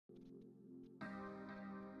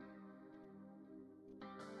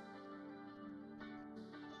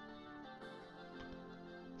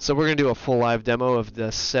So we're going to do a full live demo of the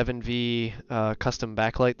 7V custom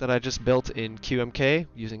backlight that I just built in QMK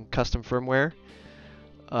using custom firmware.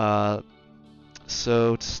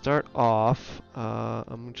 So to start off,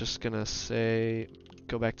 I'm just going to say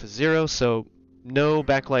go back to 0. So no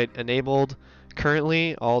backlight enabled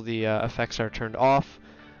currently. All the effects are turned off.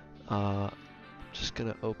 Just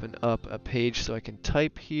going to open up a page so I can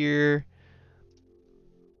type here.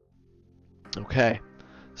 Okay.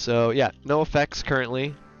 So yeah, no effects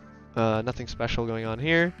currently. Nothing special going on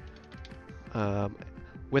here.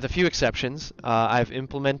 With a few exceptions, I've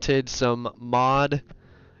implemented some mod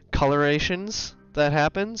colorations that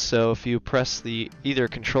happen. So if you press the either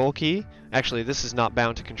control key, actually this is not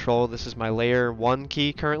bound to control, this is my layer 1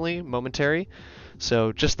 key currently, momentary.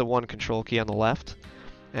 So just the one control key on the left,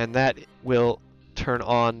 and that will turn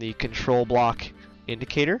on the control block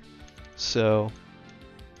indicator. So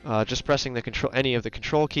just pressing the control, any of the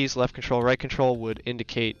control keys, left control, right control, would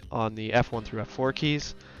indicate on the F1 through F4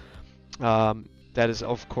 keys. That is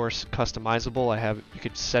of course customizable. You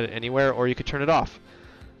could set it anywhere, or you could turn it off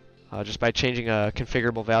just by changing a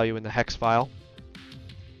configurable value in the hex file,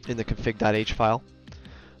 in the config.h file.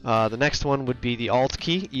 The next one would be the Alt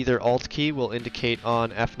key. Either Alt key will indicate on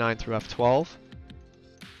F9 through F12.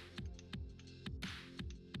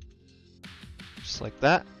 Just like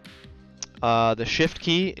that. The Shift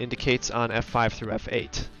key indicates on F5 through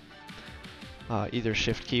F8. Either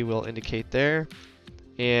Shift key will indicate there.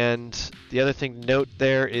 And the other thing to note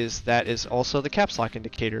there is that is also the caps lock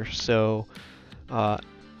indicator. So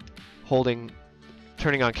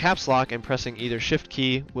turning on caps lock and pressing either Shift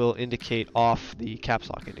key will indicate off the caps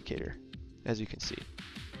lock indicator, as you can see.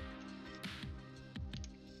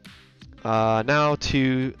 Now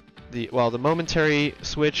to the momentary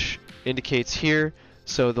switch indicates here.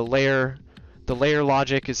 So the layer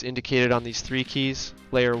logic is indicated on these 3 keys: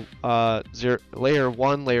 layer 1,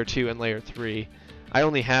 layer 2, and layer 3. I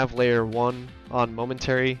only have layer 1 on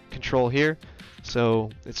momentary control here, so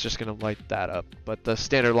it's just going to light that up. But the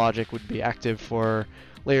standard logic would be active for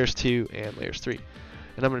layers 2 and layers 3.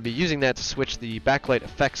 And I'm going to be using that to switch the backlight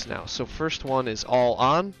effects now. So first one is all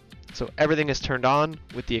on. So everything is turned on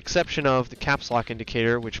with the exception of the caps lock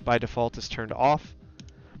indicator, which by default is turned off.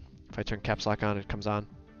 If I turn caps lock on, it comes on.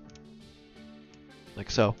 Like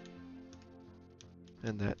so.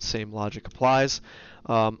 And that same logic applies.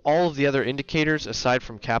 All of the other indicators, aside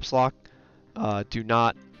from caps lock, do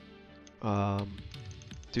not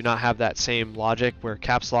have that same logic, where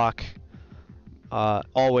caps lock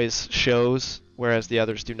always shows, whereas the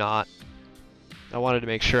others do not. I wanted to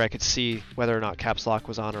make sure I could see whether or not caps lock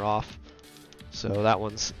was on or off. So that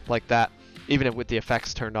one's like that, even with the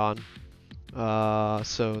effects turned on.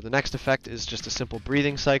 So the next effect is just a simple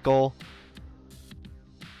breathing cycle.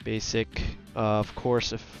 Basic. Of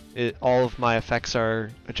course, all of my effects are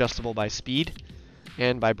adjustable by speed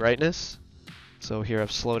and by brightness. So here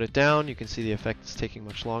I've slowed it down. You can see the effect is taking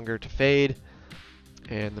much longer to fade.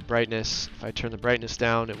 And the brightness, if I turn the brightness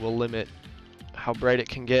down, it will limit how bright it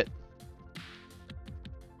can get.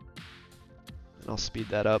 And I'll speed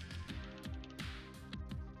that up.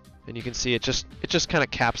 And you can see it just kind of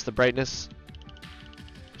caps the brightness.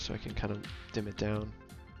 So I can kind of dim it down.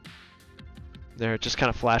 There, it just kind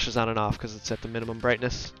of flashes on and off because it's at the minimum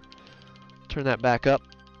brightness. Turn that back up.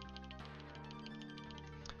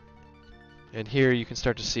 And here you can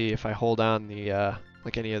start to see, if I hold on the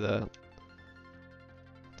like any of the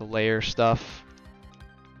layer stuff,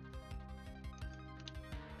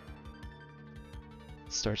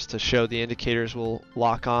 it starts to show the indicators will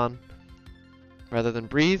lock on rather than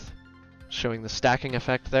breathe, showing the stacking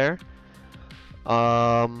effect there.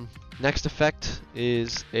 Next effect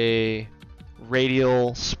is a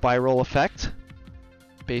radial spiral effect.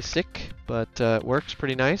 Basic, but it works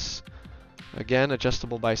pretty nice. Again,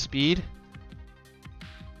 adjustable by speed.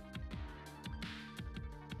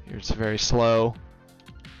 Here it's very slow.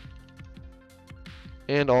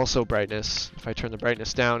 And also brightness. If I turn the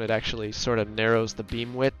brightness down, it actually sort of narrows the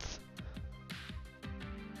beam width.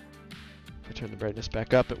 If I turn the brightness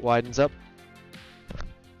back up, it widens up.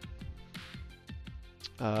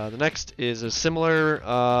 The next is a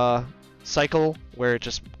similar cycle where it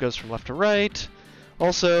just goes from left to right.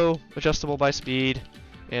 Also adjustable by speed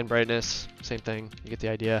and brightness. Same thing, you get the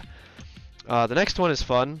idea. The next one is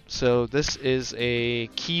fun. So this is a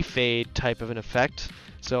key fade type of an effect.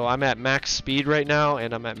 So I'm at max speed right now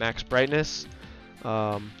and I'm at max brightness.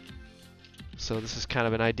 So this is kind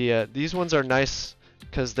of an idea. These ones are nice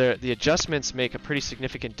because the adjustments make a pretty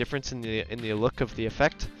significant difference in the look of the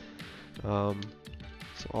effect. So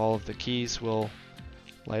all of the keys will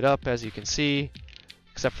light up, as you can see,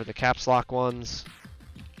 except for the caps lock ones.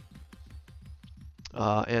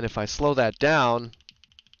 And if I slow that down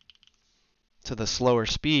to the slower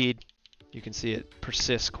speed, you can see it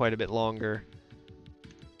persists quite a bit longer.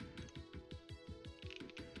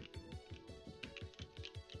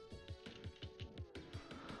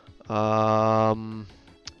 Also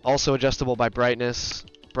adjustable by brightness.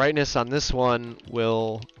 Brightness on this one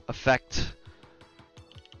will affect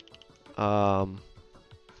the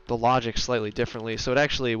logic slightly differently. So it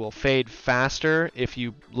actually will fade faster if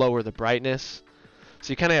you lower the brightness.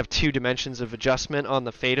 So you kind of have two dimensions of adjustment on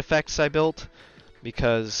the fade effects I built,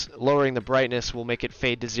 because lowering the brightness will make it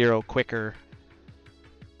fade to zero quicker.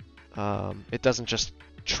 It doesn't just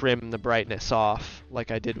trim the brightness off like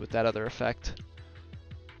I did with that other effect.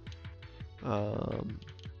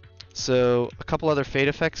 So a couple other fade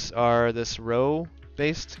effects are this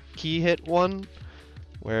row-based key hit one,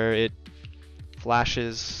 where it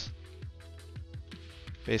flashes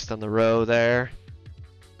based on the row there.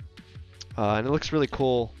 And it looks really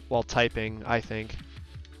cool while typing, I think.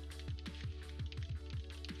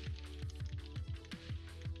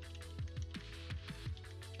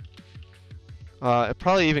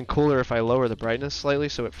 Probably even cooler if I lower the brightness slightly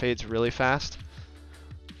so it fades really fast.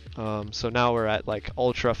 So now we're at like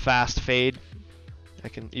ultra fast fade. I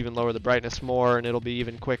can even lower the brightness more and it'll be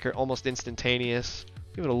even quicker, almost instantaneous.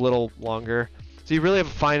 Give it a little longer. So you really have a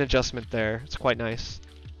fine adjustment there. It's quite nice.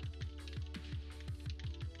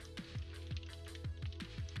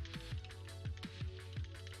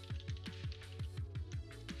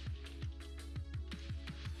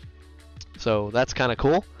 So that's kind of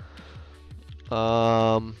cool.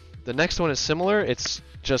 The next one is similar. It's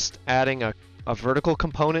just adding a vertical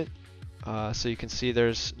component. So you can see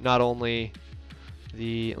there's not only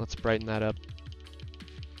the, let's brighten that up.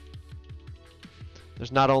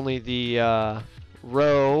 There's not only the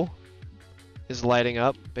row is lighting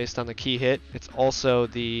up based on the key hit, it's also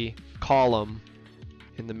the column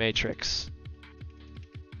in the matrix.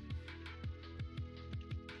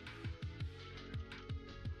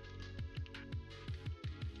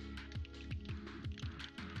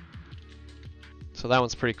 So that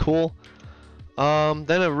one's pretty cool.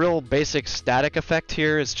 Then a real basic static effect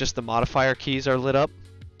here is just the modifier keys are lit up.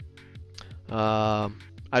 I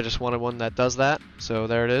just wanted one that does that, so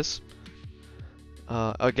there it is.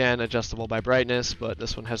 Again, adjustable by brightness, but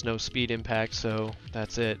this one has no speed impact, so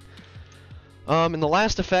that's it. And the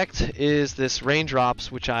last effect is this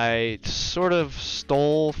raindrops, which I sort of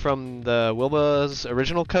stole from the Wilba's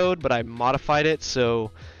original code, but I modified it,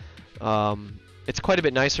 so it's quite a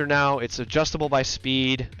bit nicer now. It's adjustable by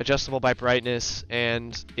speed, adjustable by brightness,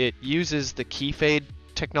 and it uses the key fade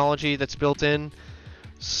technology that's built in.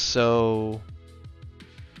 So,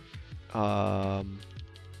 what's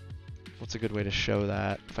a good way to show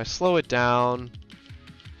that? If I slow it down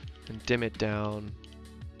and dim it down,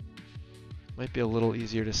 might be a little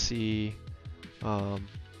easier to see.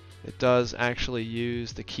 It does actually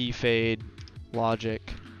use the key fade logic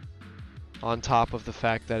on top of the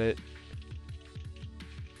fact that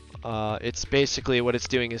it's basically what it's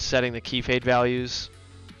doing is setting the key fade values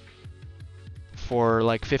for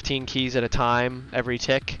like 15 keys at a time every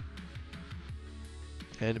tick,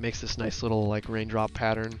 and it makes this nice little like raindrop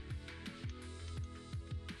pattern.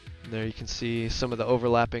 And there you can see some of the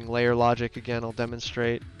overlapping layer logic again. I'll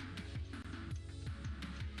demonstrate.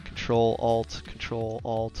 Control Alt,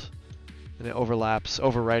 and it overlaps,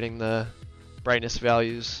 overwriting the brightness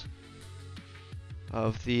values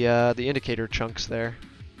of the indicator chunks there.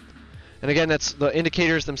 And again, that's the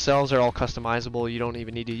indicators themselves are all customizable. You don't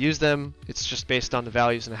even need to use them. It's just based on the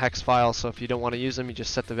values in the hex file. So if you don't want to use them, you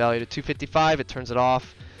just set the value to 255. It turns it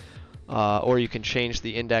off. Or you can change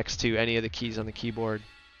the index to any of the keys on the keyboard,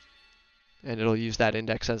 and it'll use that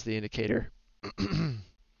index as the indicator. And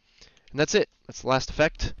that's it. That's the last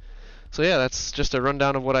effect. So yeah, that's just a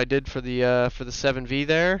rundown of what I did for the 7V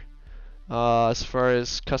there. As far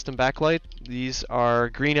as custom backlight, these are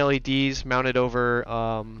green LEDs mounted over.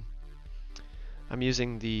 I'm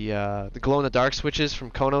using the glow-in-the-dark switches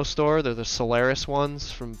from Kono Store. They're the Solaris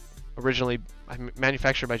ones from originally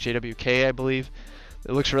manufactured by JWK, I believe.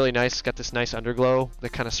 It looks really nice. It's got this nice underglow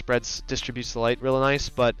that kind of distributes the light really nice.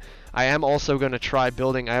 But I am also going to try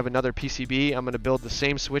building. I have another PCB. I'm going to build the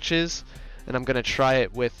same switches, and I'm going to try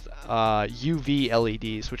it with UV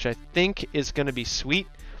LEDs, which I think is going to be sweet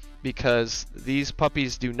because these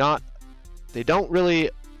puppies don't really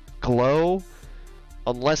glow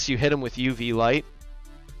unless you hit them with UV light.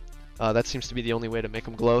 That seems to be the only way to make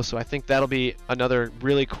them glow, so I think that'll be another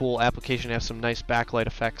really cool application to have some nice backlight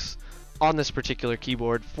effects on this particular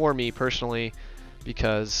keyboard for me personally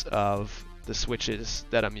because of the switches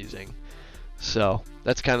that I'm using. So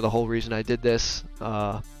that's kind of the whole reason I did this.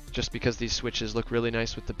 just because these switches look really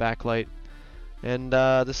nice with the backlight. And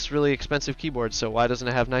this is really expensive keyboard, so why doesn't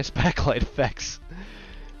it have nice backlight effects?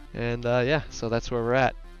 And yeah, so that's where we're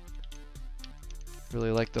at.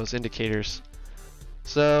 Really like those indicators.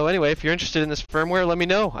 So anyway, if you're interested in this firmware, let me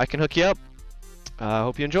know. I can hook you up.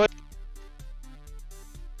 Hope you enjoy.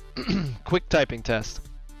 Quick typing test.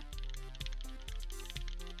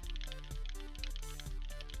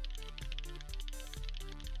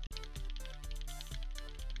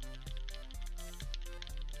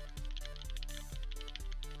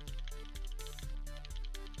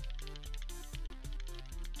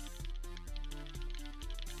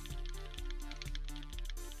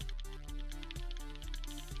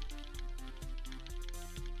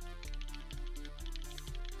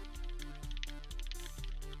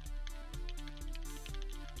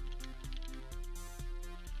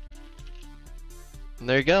 And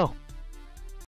there you go.